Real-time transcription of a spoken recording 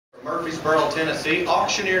Murfreesboro, Tennessee,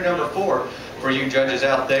 auctioneer number 4 for you judges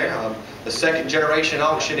out there. I'm the second generation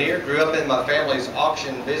auctioneer. Grew up in my family's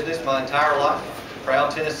auction business my entire life.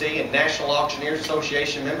 Proud Tennessee and National Auctioneers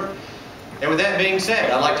Association member. And with that being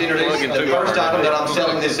said, I'd like to introduce the first item that I'm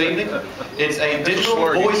selling this evening. It's a digital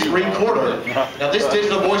voice recorder. Now this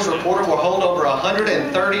digital voice recorder will hold over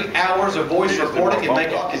 130 hours of voice recording and make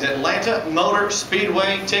his Atlanta Motor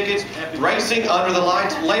Speedway tickets, racing under the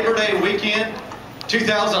lights, Labor Day weekend,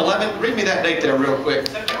 2011. Read me that date there real quick.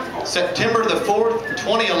 September the 4th,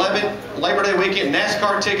 2011, Labor Day weekend,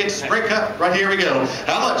 NASCAR tickets, Sprint Cup, right here we go.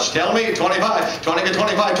 How much? Tell me. 25, 20 to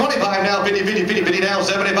 25, 25 now, 50, 50, 50, 50 now,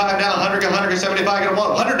 75 now, 100, 100, 75, get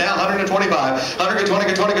 100 now, 125, 100,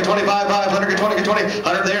 20, 20, 25, 500, 20, 20,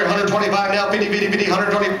 100 there, 125 now, 50, 50, 50,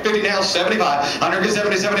 120, 50 now, 75, 100,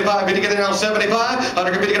 70, 75, 50, get it now, 75,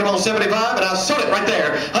 100, 50, get them on 75, and I sold it right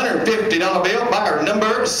there. $150 bill, buyer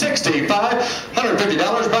number 65,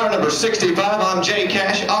 $150, buyer number 65. I'm Jay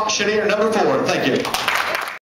Cash, auctioneer number 4. Thank you.